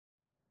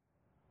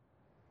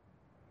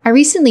I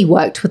recently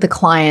worked with a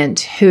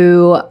client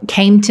who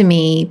came to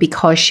me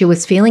because she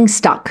was feeling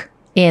stuck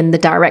in the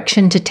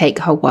direction to take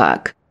her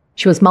work.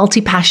 She was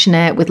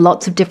multi-passionate with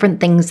lots of different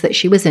things that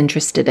she was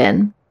interested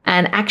in.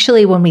 And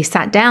actually, when we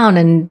sat down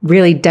and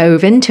really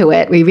dove into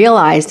it, we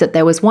realized that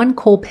there was one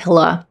core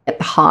pillar at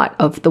the heart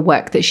of the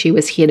work that she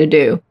was here to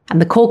do. And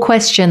the core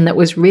question that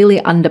was really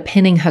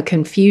underpinning her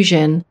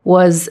confusion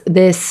was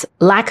this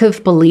lack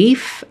of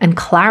belief and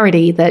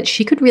clarity that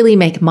she could really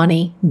make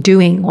money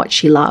doing what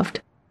she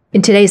loved.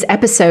 In today's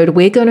episode,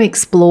 we're going to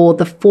explore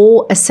the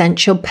 4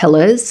 essential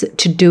pillars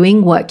to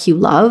doing work you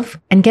love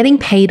and getting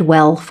paid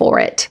well for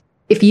it.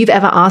 If you've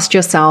ever asked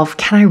yourself,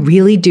 can I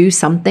really do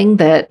something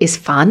that is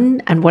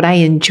fun and what I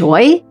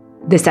enjoy?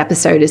 This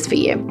episode is for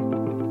you.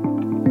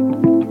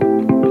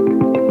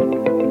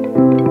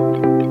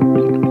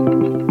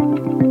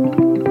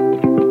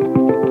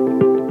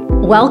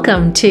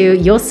 Welcome to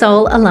Your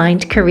Soul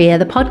Aligned Career,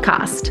 the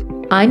podcast.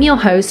 I'm your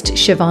host,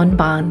 Siobhan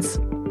Barnes.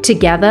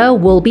 Together,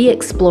 we'll be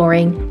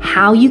exploring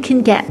how you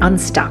can get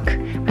unstuck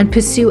and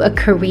pursue a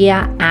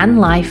career and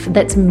life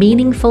that's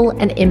meaningful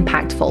and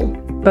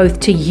impactful,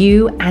 both to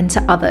you and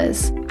to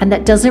others, and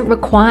that doesn't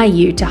require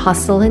you to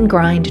hustle and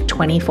grind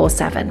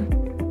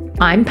 24/7.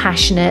 I'm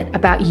passionate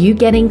about you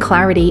getting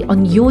clarity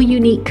on your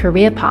unique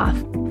career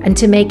path and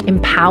to make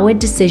empowered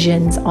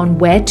decisions on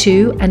where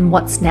to and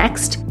what's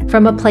next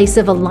from a place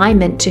of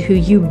alignment to who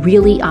you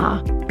really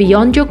are,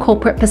 beyond your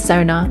corporate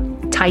persona,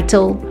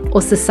 title,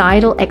 or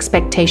societal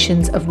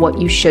expectations of what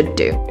you should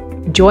do.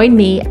 Join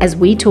me as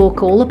we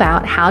talk all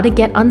about how to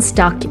get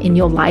unstuck in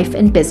your life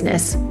and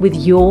business with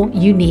your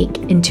unique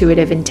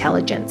intuitive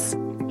intelligence.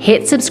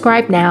 Hit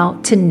subscribe now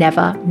to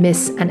never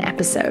miss an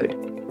episode.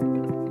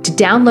 To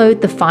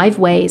download the 5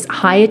 ways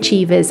high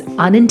achievers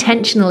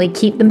unintentionally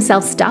keep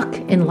themselves stuck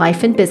in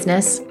life and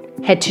business,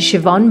 head to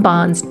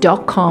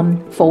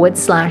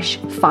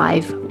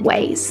siobhanbarnes.com/5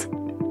 ways.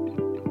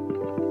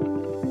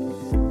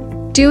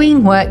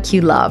 Doing work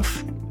you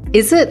love.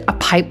 Is it a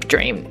pipe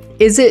dream?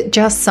 Is it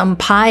just some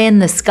pie in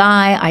the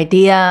sky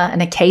idea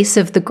and a case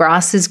of the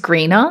grass is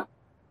greener?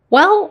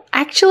 Well,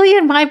 actually,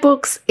 in my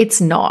books,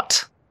 it's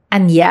not.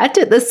 And yet,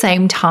 at the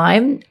same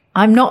time,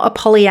 I'm not a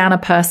Pollyanna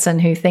person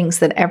who thinks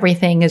that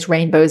everything is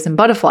rainbows and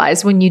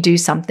butterflies when you do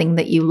something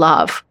that you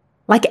love.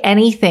 Like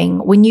anything,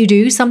 when you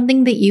do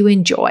something that you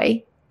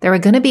enjoy, there are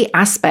going to be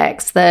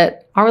aspects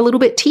that are a little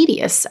bit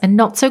tedious and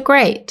not so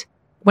great.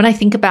 When I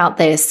think about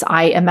this,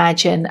 I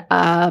imagine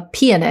a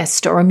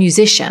pianist or a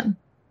musician.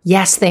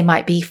 Yes, they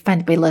might be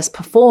fabulous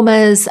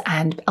performers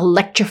and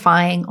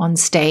electrifying on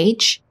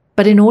stage,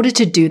 but in order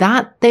to do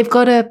that, they've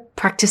got to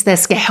practice their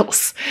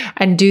scales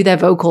and do their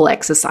vocal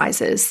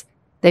exercises.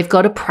 They've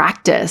got to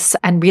practice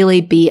and really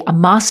be a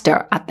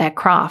master at their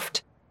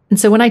craft. And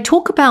so when I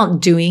talk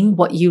about doing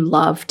what you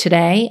love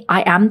today,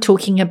 I am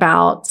talking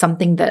about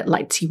something that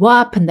lights you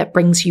up and that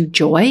brings you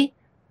joy.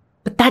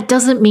 But that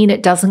doesn't mean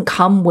it doesn't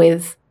come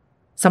with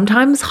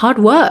sometimes hard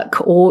work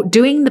or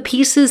doing the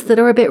pieces that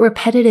are a bit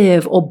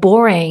repetitive or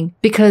boring,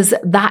 because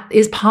that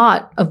is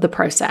part of the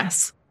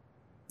process.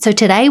 So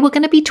today we're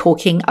going to be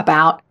talking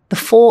about the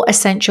 4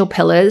 essential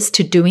pillars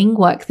to doing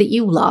work that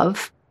you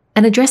love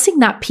and addressing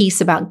that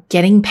piece about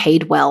getting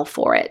paid well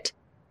for it.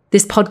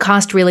 This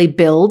podcast really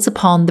builds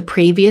upon the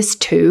previous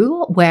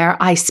 2, where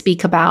I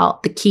speak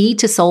about the key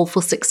to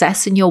soulful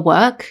success in your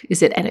work.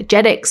 Is it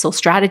energetics or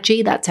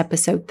strategy? That's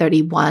episode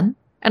 31.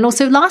 And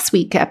also last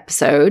week's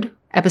episode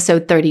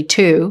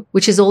 32,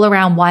 which is all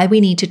around why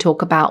we need to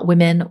talk about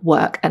women,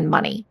 work, and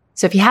money.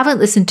 So if you haven't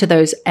listened to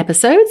those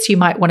episodes, you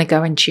might want to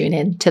go and tune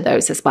in to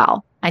those as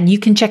well. And you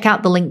can check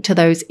out the link to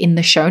those in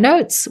the show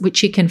notes,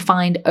 which you can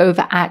find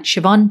over at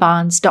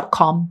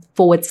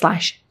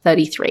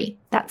siobhanbarnes.com/33.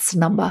 That's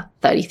number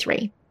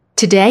 33.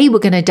 Today, we're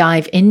going to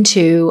dive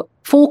into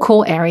 4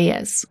 core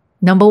areas.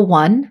 Number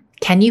 1,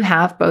 can you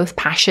have both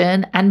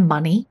passion and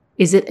money?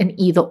 Is it an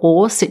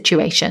either-or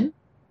situation?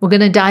 We're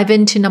going to dive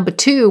into number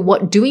 2,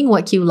 what doing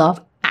work you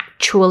love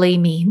actually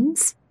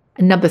means.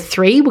 And number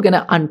 3, we're going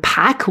to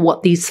unpack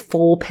what these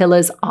 4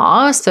 pillars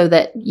are so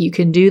that you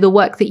can do the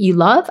work that you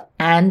love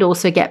and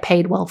also get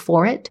paid well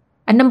for it.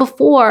 And number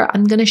 4,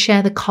 I'm going to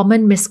share the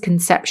common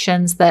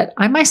misconceptions that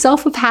I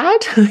myself have had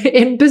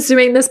in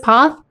pursuing this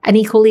path, and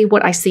equally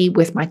what I see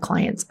with my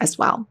clients as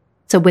well.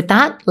 So with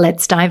that,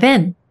 let's dive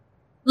in.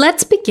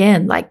 Let's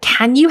begin.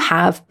 Can you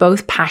have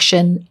both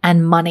passion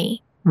and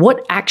money?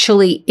 What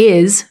actually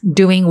is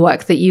doing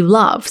work that you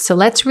love? So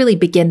let's really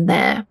begin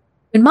there.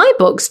 In my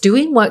books,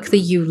 doing work that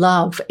you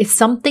love is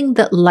something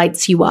that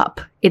lights you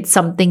up. It's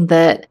something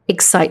that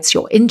excites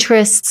your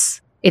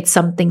interests. It's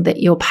something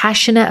that you're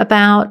passionate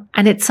about.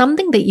 And it's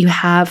something that you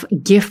have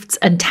gifts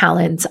and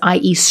talents,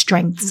 i.e.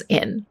 strengths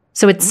in.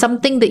 So it's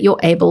something that you're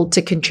able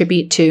to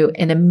contribute to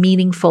in a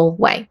meaningful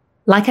way.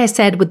 Like I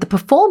said, with the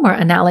performer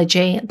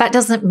analogy, that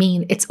doesn't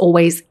mean it's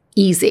always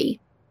easy.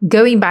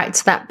 Going back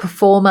to that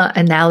performer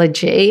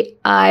analogy,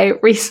 I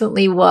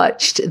recently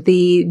watched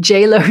the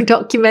JLo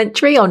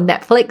documentary on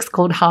Netflix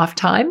called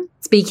Halftime.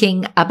 It's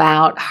speaking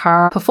about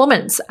her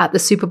performance at the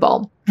Super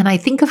Bowl. And I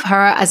think of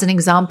her as an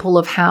example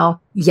of how,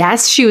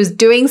 yes, she was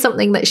doing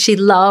something that she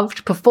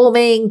loved,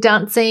 performing,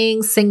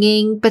 dancing,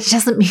 singing, but it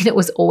doesn't mean it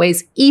was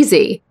always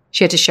easy.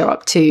 She had to show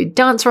up to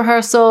dance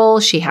rehearsal.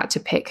 She had to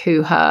pick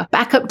who her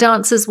backup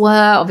dancers were.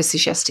 Obviously,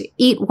 she has to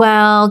eat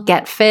well,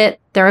 get fit.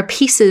 There are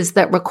pieces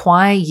that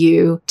require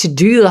you to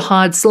do the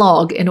hard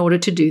slog in order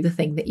to do the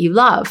thing that you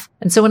love.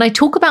 And so when I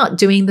talk about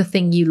doing the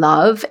thing you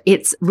love,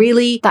 it's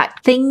really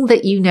that thing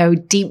that you know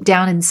deep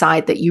down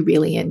inside that you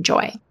really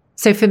enjoy.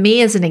 So for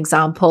me, as an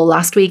example,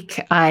 last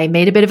week, I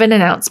made a bit of an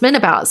announcement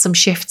about some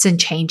shifts and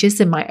changes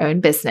in my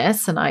own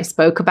business. And I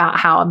spoke about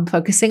how I'm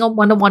focusing on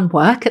one-on-one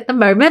work at the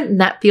moment.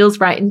 And that feels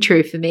right and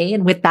true for me.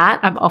 And with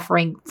that, I'm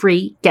offering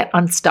free Get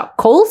Unstuck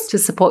calls to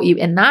support you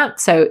in that.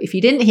 So if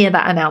you didn't hear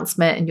that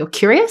announcement and you're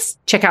curious,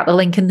 check out the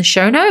link in the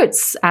show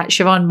notes at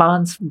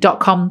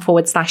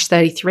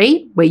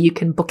siobhanbarnes.com/33, where you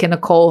can book in a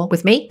call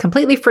with me,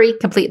 completely free,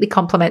 completely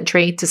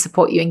complimentary, to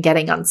support you in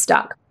getting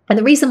unstuck. And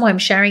the reason why I'm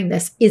sharing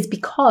this is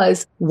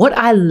because what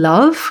I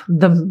love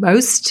the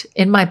most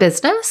in my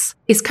business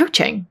is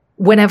coaching.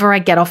 Whenever I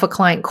get off a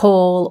client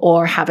call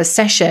or have a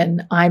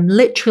session, I'm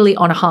literally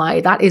on a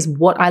high. That is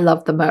what I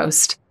love the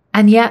most.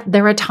 And yet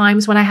there are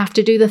times when I have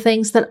to do the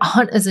things that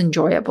aren't as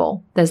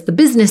enjoyable. There's the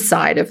business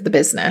side of the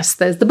business.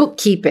 There's the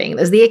bookkeeping.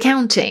 There's the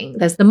accounting.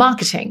 There's the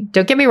marketing.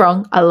 Don't get me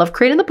wrong. I love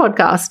creating the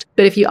podcast.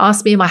 But if you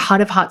ask me in my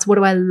heart of hearts, what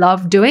do I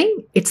love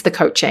doing? It's the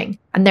coaching.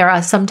 And there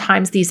are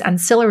sometimes these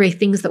ancillary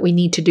things that we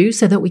need to do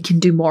so that we can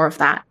do more of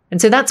that. And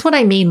so that's what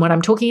I mean when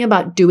I'm talking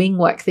about doing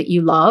work that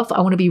you love.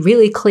 I want to be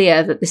really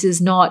clear that this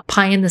is not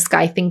pie in the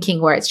sky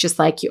thinking where it's just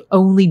like you're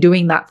only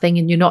doing that thing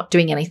and you're not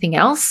doing anything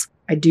else.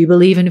 I do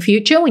believe in the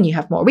future, when you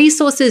have more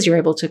resources, you're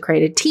able to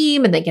create a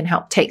team and they can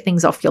help take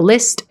things off your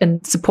list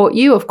and support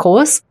you, of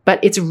course. But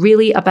it's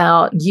really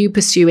about you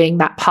pursuing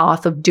that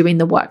path of doing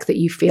the work that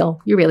you feel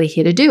you're really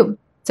here to do.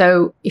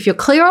 So if you're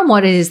clear on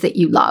what it is that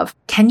you love,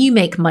 can you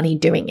make money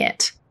doing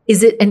it?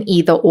 Is it an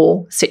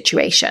either-or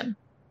situation?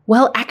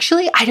 Well,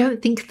 actually, I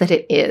don't think that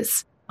it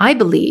is. I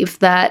believe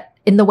that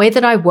in the way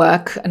that I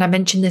work, and I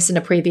mentioned this in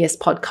a previous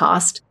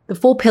podcast, the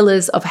 4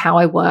 pillars of how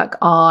I work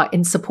are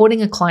in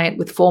supporting a client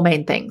with 4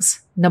 main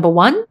things. Number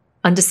 1,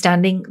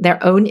 understanding their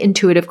own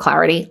intuitive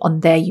clarity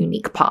on their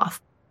unique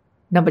path.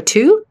 Number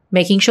 2,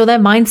 making sure their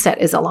mindset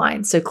is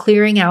aligned. So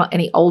clearing out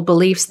any old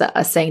beliefs that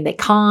are saying they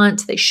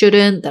can't, they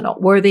shouldn't, they're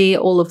not worthy,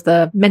 all of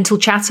the mental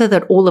chatter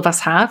that all of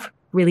us have,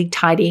 really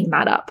tidying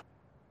that up.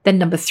 Then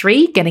number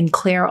 3, getting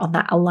clear on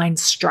that aligned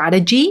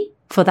strategy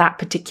for that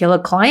particular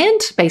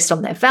client based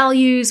on their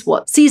values,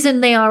 what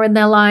season they are in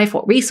their life,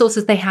 what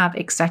resources they have,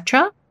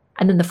 etc.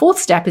 And then the 4th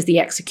step is the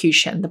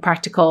execution, the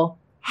practical,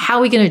 how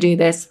are we going to do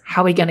this?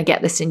 How are we going to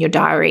get this in your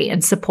diary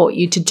and support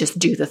you to just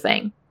do the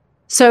thing?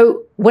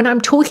 So when I'm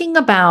talking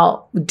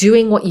about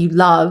doing what you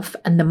love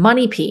and the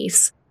money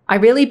piece, I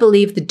really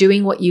believe that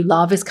doing what you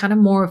love is kind of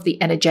more of the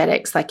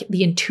energetics, like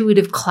the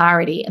intuitive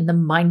clarity and the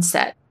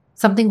mindset.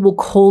 Something will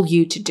call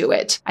you to do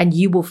it and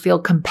you will feel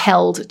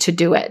compelled to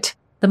do it.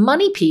 The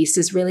money piece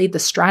is really the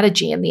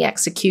strategy and the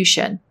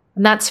execution.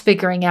 And that's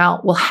figuring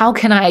out, well, how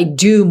can I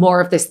do more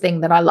of this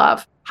thing that I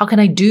love? How can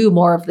I do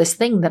more of this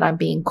thing that I'm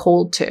being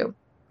called to?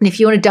 And if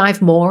you want to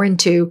dive more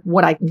into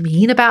what I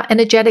mean about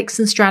energetics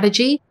and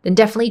strategy, then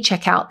definitely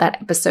check out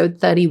that episode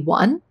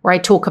 31, where I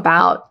talk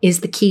about,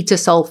 is the key to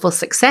soulful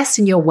success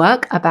in your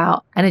work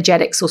about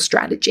energetics or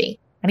strategy?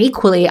 And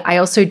equally, I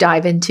also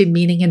dive into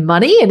meaning and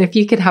money, and if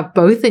you could have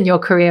both in your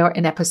career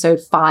in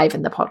episode 5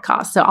 in the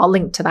podcast. So I'll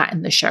link to that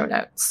in the show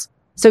notes.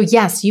 So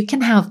yes, you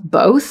can have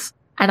both.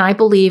 And I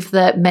believe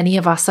that many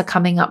of us are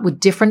coming up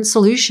with different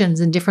solutions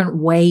and different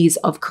ways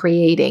of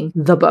creating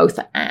the both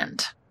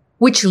and.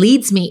 Which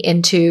leads me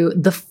into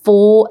the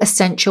 4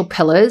 essential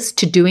pillars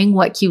to doing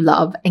what you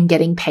love and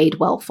getting paid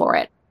well for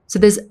it. So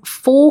there's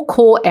 4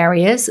 core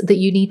areas that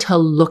you need to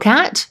look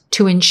at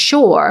to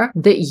ensure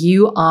that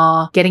you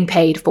are getting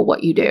paid for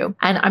what you do.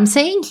 And I'm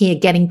saying here,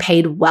 getting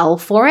paid well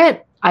for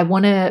it. I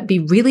want to be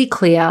really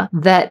clear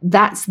that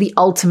that's the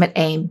ultimate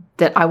aim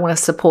that I want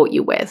to support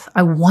you with.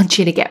 I want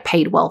you to get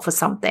paid well for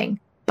something.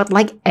 But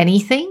like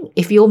anything,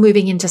 if you're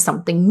moving into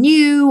something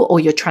new or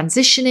you're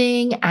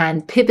transitioning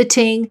and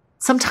pivoting,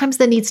 sometimes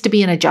there needs to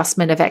be an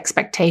adjustment of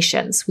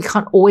expectations. We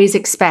can't always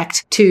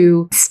expect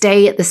to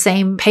stay at the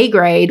same pay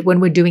grade when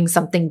we're doing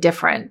something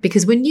different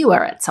because we're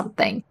newer at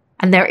something.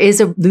 And there is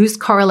a loose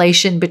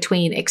correlation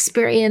between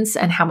experience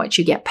and how much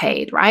you get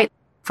paid, right?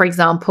 For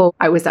example,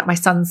 I was at my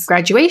son's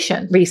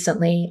graduation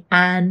recently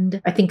and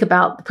I think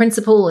about the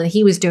principal and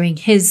he was doing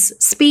his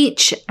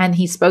speech and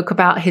he spoke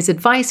about his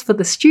advice for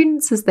the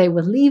students as they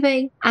were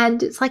leaving.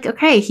 And it's like,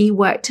 okay, he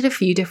worked at a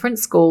few different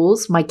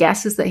schools. My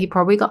guess is that he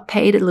probably got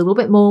paid a little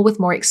bit more with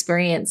more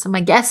experience. And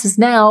my guess is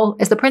now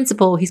as the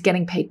principal, he's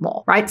getting paid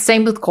more, right?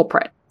 Same with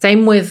corporate.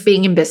 Same with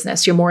being in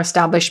business. You're more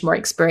established, more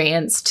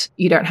experienced.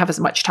 You don't have as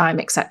much time,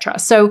 etc.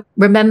 So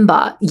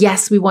remember,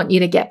 yes, we want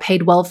you to get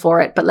paid well for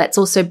it, but let's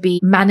also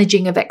be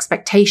managing of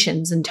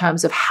expectations in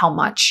terms of how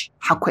much,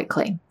 how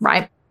quickly,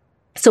 right?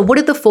 So what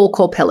are the 4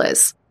 core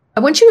pillars? I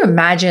want you to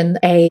imagine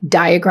a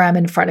diagram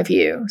in front of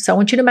you. So I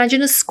want you to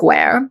imagine a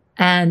square,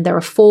 and there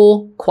are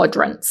 4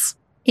 quadrants.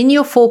 In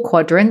your 4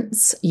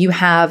 quadrants, you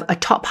have a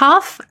top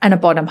half and a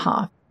bottom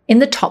half. In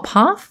the top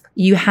half,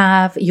 you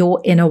have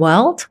your inner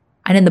world,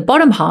 and in the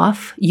bottom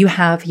half, you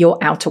have your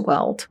outer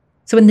world.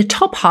 So in the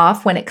top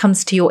half, when it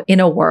comes to your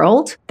inner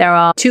world, there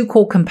are 2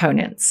 core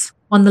components.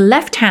 On the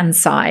left-hand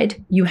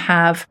side, you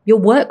have your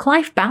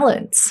work-life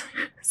balance.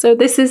 So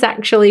this is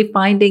actually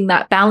finding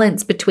that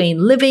balance between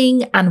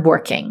living and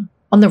working.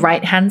 On the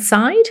right-hand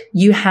side,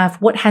 you have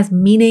what has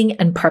meaning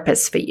and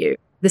purpose for you.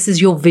 This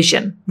is your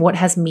vision, what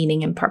has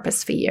meaning and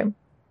purpose for you.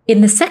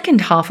 In the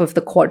second half of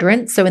the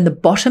quadrant, so in the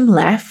bottom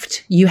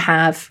left, you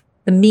have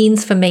the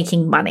means for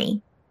making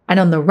money. And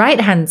on the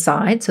right-hand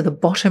side, so the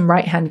bottom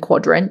right-hand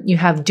quadrant, you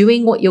have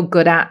doing what you're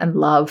good at and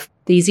love.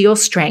 These are your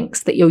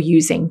strengths that you're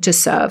using to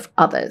serve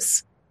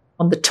others.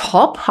 On the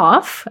top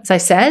half, as I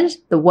said,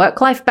 the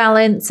work-life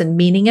balance and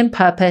meaning and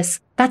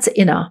purpose, that's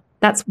inner.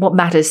 That's what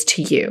matters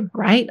to you,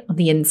 right? On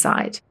the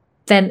inside.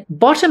 Then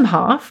bottom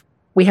half,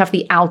 we have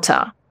the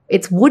outer.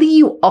 It's what are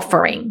you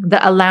offering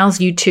that allows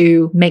you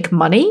to make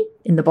money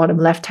in the bottom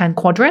left-hand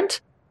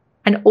quadrant,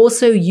 and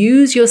also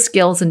use your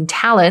skills and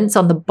talents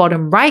on the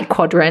bottom right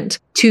quadrant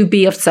to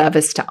be of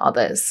service to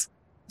others.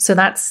 So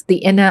that's the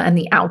inner and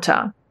the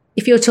outer.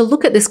 If you're to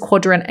look at this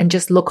quadrant and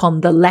just look on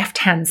the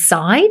left-hand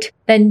side,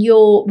 then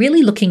you're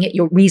really looking at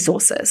your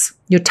resources,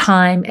 your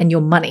time and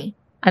your money.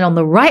 And on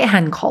the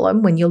right-hand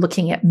column, when you're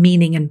looking at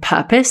meaning and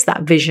purpose,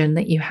 that vision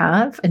that you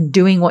have and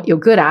doing what you're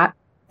good at,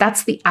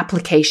 that's the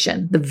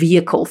application, the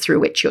vehicle through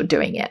which you're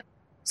doing it.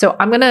 So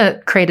I'm going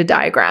to create a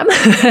diagram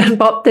and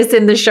pop this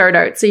in the show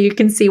notes so you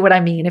can see what I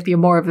mean if you're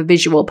more of a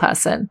visual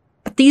person.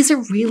 But these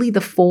are really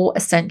the 4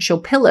 essential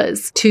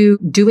pillars to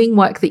doing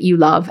work that you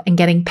love and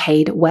getting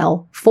paid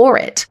well for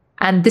it.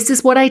 And this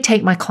is what I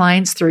take my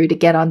clients through to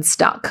get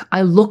unstuck.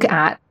 I look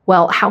at,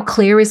 well, how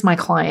clear is my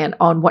client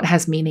on what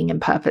has meaning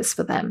and purpose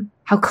for them?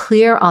 How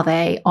clear are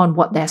they on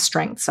what their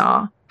strengths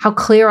are? How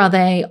clear are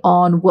they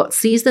on what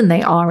season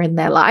they are in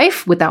their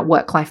life with that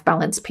work-life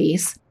balance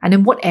piece? And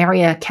in what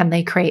area can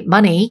they create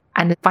money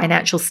and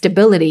financial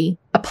stability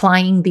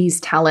applying these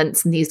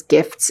talents and these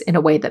gifts in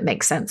a way that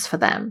makes sense for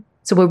them?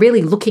 So we're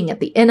really looking at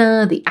the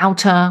inner, the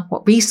outer,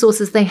 what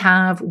resources they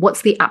have,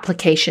 what's the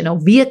application or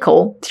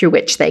vehicle through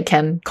which they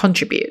can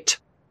contribute.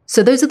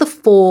 So those are the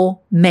 4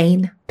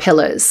 main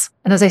pillars.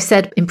 And as I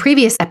said in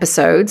previous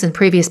episodes and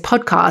previous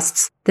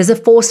podcasts, there's a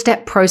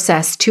 4-step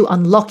process to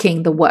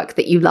unlocking the work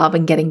that you love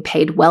and getting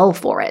paid well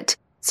for it.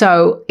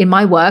 So in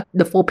my work,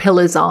 the 4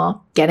 pillars are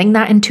getting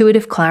that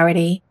intuitive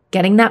clarity,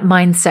 getting that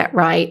mindset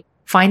right,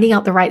 finding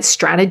out the right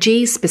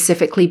strategy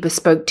specifically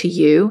bespoke to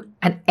you,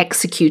 and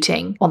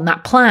executing on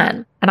that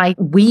plan. And I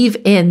weave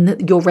in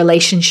your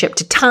relationship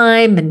to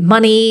time and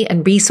money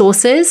and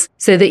resources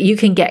so that you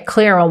can get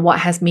clear on what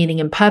has meaning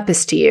and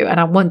purpose to you. And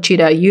I want you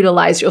to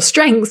utilize your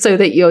strengths so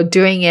that you're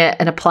doing it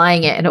and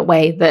applying it in a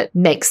way that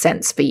makes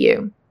sense for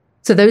you.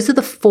 So those are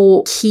the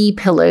 4 key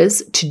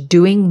pillars to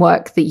doing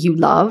work that you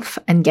love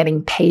and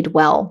getting paid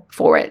well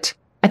for it.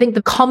 I think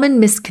the common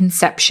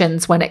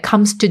misconceptions when it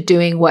comes to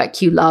doing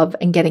work you love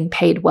and getting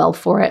paid well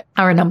for it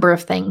are a number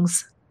of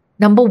things.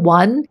 Number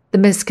 1, the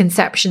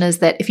misconception is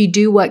that if you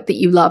do work that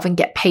you love and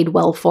get paid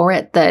well for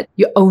it, that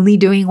you're only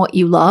doing what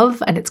you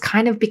love, and it's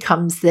kind of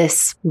becomes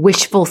this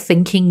wishful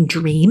thinking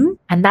dream.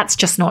 And that's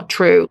just not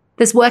true.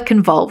 There's work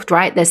involved,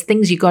 right? There's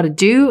things you got to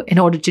do in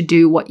order to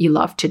do what you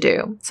love to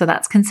do. So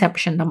that's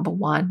conception number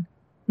 1.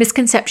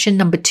 Misconception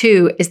number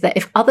 2 is that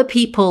if other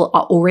people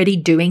are already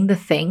doing the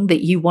thing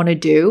that you want to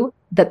do,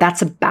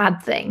 that's a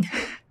bad thing.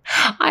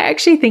 I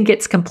actually think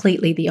it's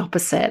completely the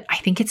opposite. I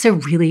think it's a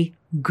really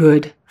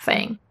good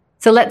thing.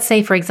 So let's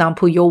say, for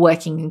example, you're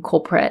working in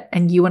corporate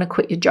and you want to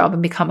quit your job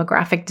and become a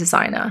graphic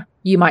designer.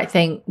 You might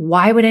think,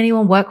 why would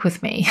anyone work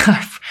with me?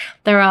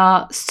 There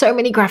are so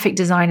many graphic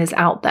designers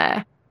out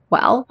there.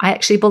 Well, I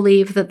actually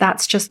believe that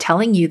that's just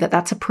telling you that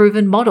that's a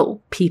proven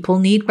model. People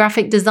need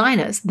graphic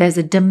designers. There's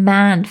a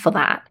demand for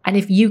that. And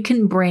if you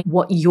can bring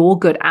what you're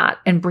good at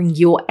and bring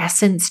your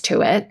essence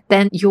to it,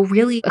 then you're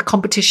really a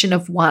competition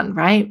of one,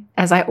 right?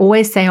 As I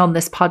always say on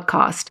this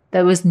podcast,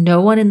 there was no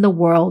one in the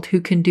world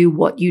who can do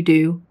what you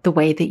do the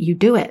way that you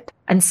do it.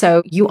 And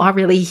so you are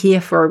really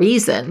here for a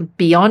reason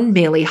beyond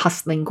merely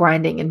hustling,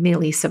 grinding, and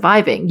merely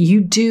surviving.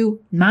 You do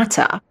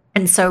matter.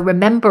 And so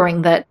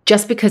remembering that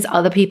just because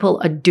other people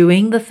are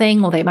doing the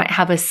thing or they might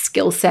have a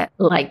skill set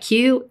like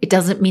you, it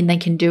doesn't mean they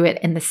can do it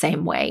in the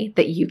same way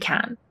that you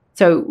can.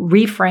 So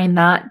reframe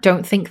that.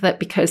 Don't think that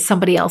because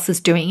somebody else is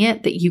doing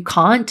it that you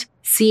can't.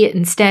 See it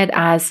instead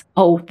as,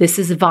 oh, this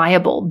is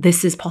viable.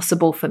 This is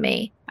possible for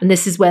me. And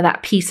this is where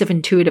that piece of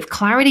intuitive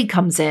clarity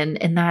comes in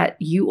that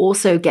you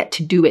also get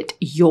to do it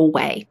your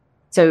way.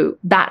 So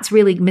that's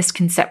really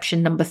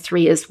misconception number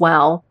 3 as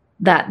well.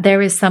 That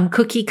there is some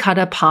cookie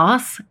cutter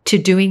path to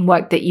doing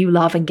work that you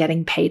love and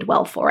getting paid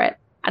well for it.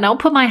 And I'll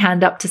put my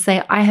hand up to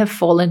say I have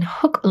fallen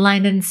hook,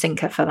 line, and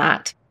sinker for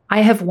that.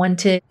 I have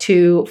wanted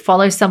to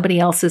follow somebody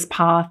else's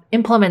path,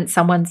 implement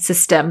someone's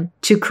system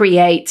to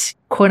create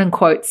quote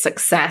unquote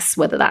success,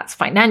 whether that's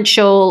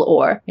financial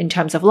or in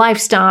terms of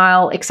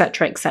lifestyle,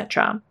 etc.,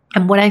 etc.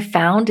 And what I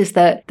found is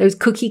that those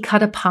cookie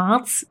cutter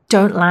paths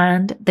don't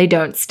land, they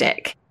don't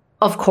stick.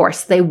 Of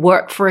course, they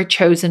work for a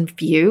chosen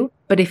few,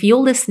 but if you're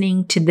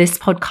listening to this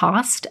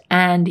podcast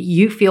and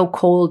you feel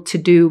called to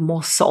do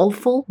more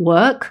soulful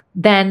work,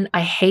 then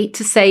I hate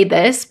to say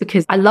this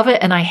because I love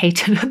it and I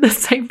hate it at the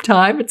same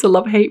time. It's a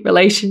love-hate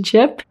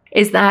relationship,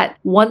 is that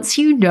once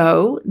you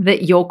know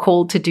that you're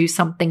called to do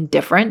something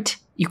different,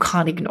 you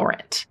can't ignore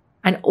it.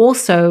 And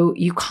also,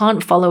 you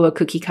can't follow a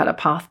cookie cutter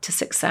path to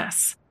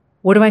success.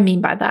 What do I mean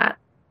by that?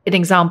 An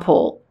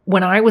example,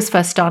 when I was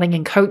first starting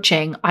in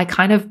coaching, I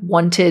kind of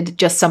wanted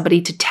just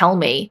somebody to tell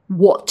me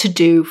what to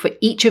do for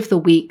each of the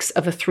weeks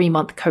of a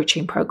 3-month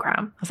coaching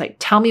program. I was like,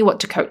 tell me what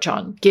to coach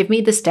on. Give me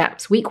the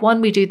steps. Week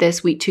 1, we do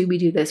this. Week 2, we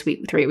do this.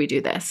 Week 3, we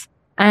do this.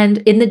 And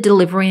in the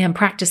delivery and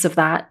practice of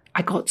that,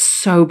 I got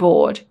so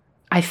bored.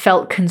 I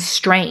felt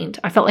constrained.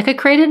 I felt like I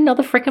created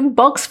another freaking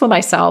box for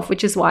myself,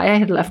 which is why I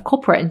had left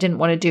corporate and didn't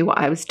want to do what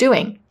I was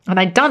doing. And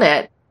I'd done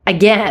it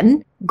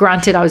again.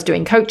 Granted, I was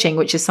doing coaching,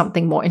 which is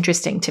something more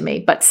interesting to me,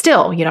 but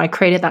still, I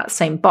created that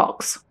same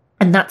box.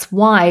 And that's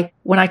why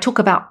when I talk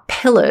about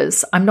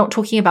pillars, I'm not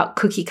talking about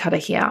cookie cutter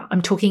here.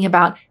 I'm talking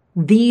about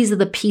these are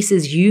the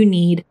pieces you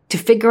need to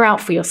figure out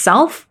for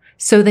yourself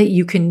so that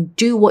you can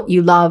do what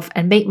you love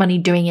and make money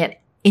doing it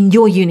in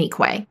your unique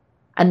way.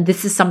 And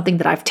this is something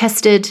that I've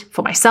tested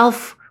for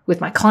myself with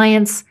my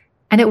clients,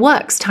 and it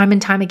works time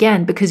and time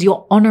again because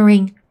you're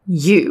honoring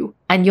you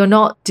and you're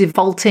not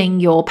defaulting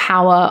your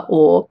power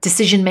or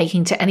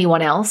decision-making to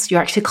anyone else.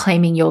 You're actually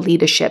claiming your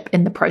leadership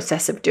in the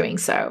process of doing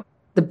so.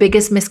 The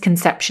biggest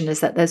misconception is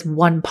that there's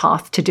one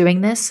path to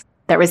doing this.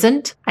 There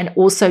isn't. And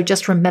also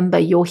just remember,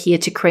 you're here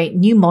to create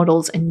new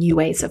models and new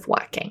ways of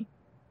working.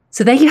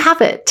 So there you have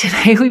it.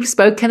 Today we've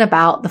spoken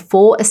about the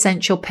 4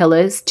 essential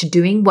pillars to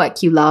doing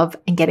work you love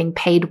and getting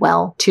paid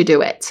well to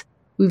do it.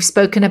 We've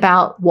spoken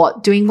about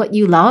what doing what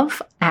you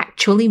love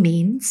actually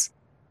means.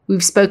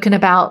 We've spoken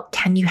about,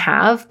 can you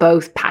have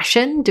both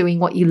passion, doing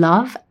what you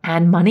love,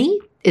 and money?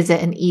 Is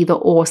it an either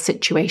or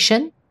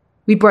situation?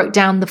 We broke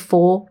down the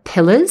 4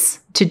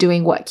 pillars to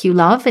doing work you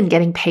love and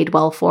getting paid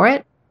well for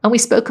it. And we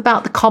spoke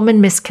about the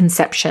common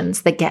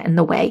misconceptions that get in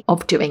the way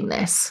of doing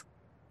this.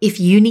 If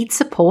you need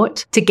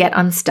support to get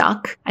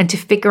unstuck and to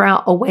figure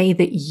out a way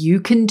that you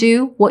can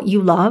do what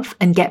you love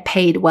and get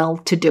paid well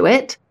to do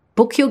it,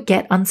 book your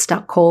Get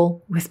Unstuck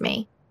call with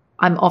me.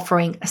 I'm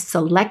offering a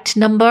select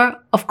number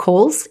of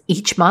calls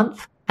each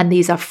month, and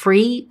these are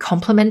free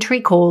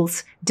complimentary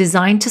calls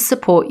designed to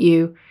support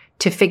you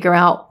to figure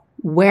out,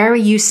 where are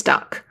you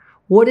stuck?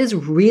 What is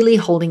really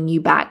holding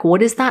you back?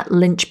 What is that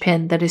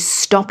linchpin that is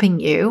stopping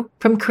you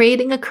from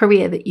creating a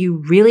career that you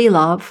really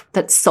love,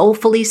 that's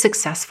soulfully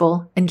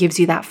successful and gives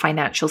you that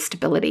financial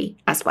stability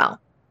as well?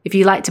 If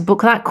you'd like to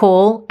book that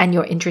call and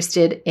you're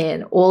interested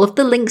in all of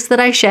the links that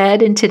I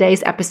shared in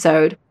today's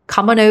episode,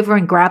 come on over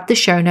and grab the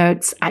show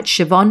notes at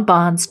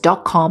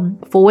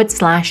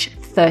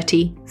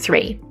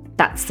siobhanbarnes.com/33.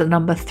 That's the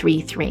number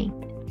 33.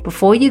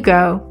 Before you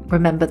go,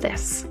 remember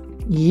this.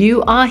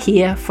 You are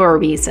here for a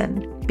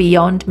reason,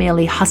 beyond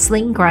merely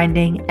hustling,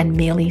 grinding, and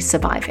merely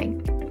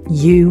surviving.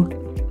 You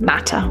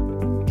matter.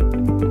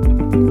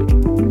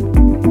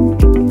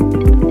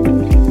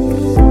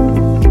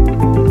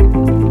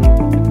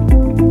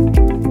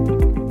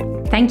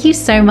 Thank you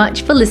so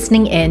much for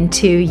listening in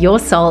to Your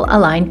Soul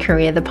Aligned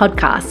Career, the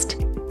podcast.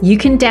 You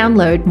can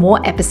download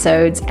more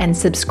episodes and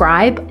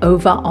subscribe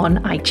over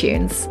on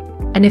iTunes.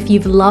 And if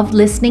you've loved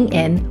listening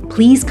in,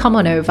 please come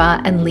on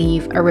over and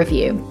leave a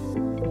review.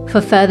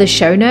 For further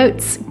show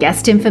notes,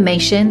 guest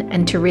information,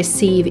 and to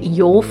receive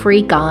your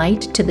free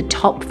guide to the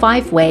top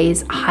 5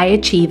 ways high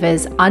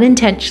achievers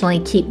unintentionally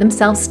keep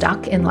themselves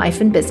stuck in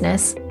life and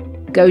business,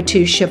 go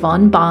to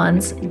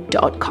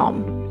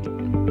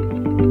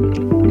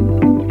siobhanbarnes.com.